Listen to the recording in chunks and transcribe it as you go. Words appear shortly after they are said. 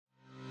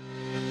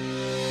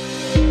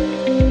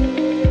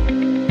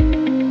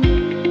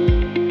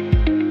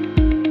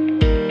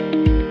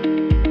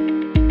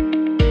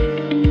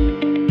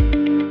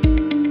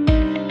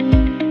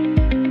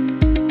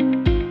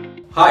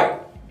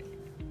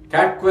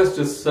caddquest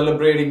is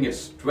celebrating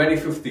its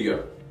 25th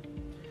year.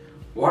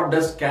 What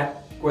does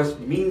caddquest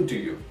mean to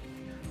you?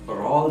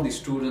 For all the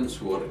students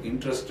who are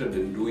interested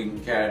in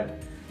doing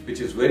CAD, which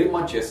is very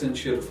much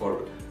essential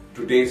for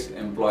today's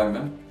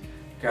employment,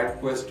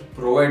 caddquest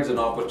provides an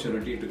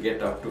opportunity to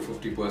get up to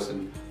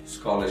 50%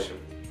 scholarship.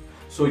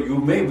 So you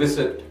may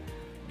visit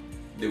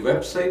the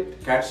website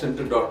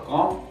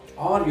caddcentre.com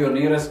or your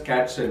nearest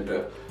CAD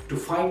center to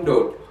find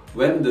out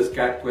when this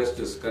caddquest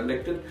is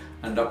conducted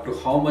and up to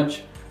how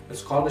much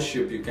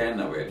scholarship you can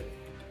avail.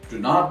 Do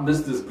not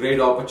miss this great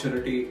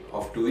opportunity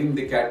of doing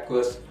the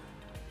caddquest.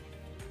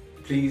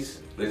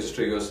 Please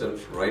register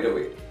yourself right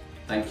away.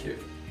 Thank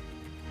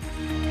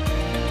you.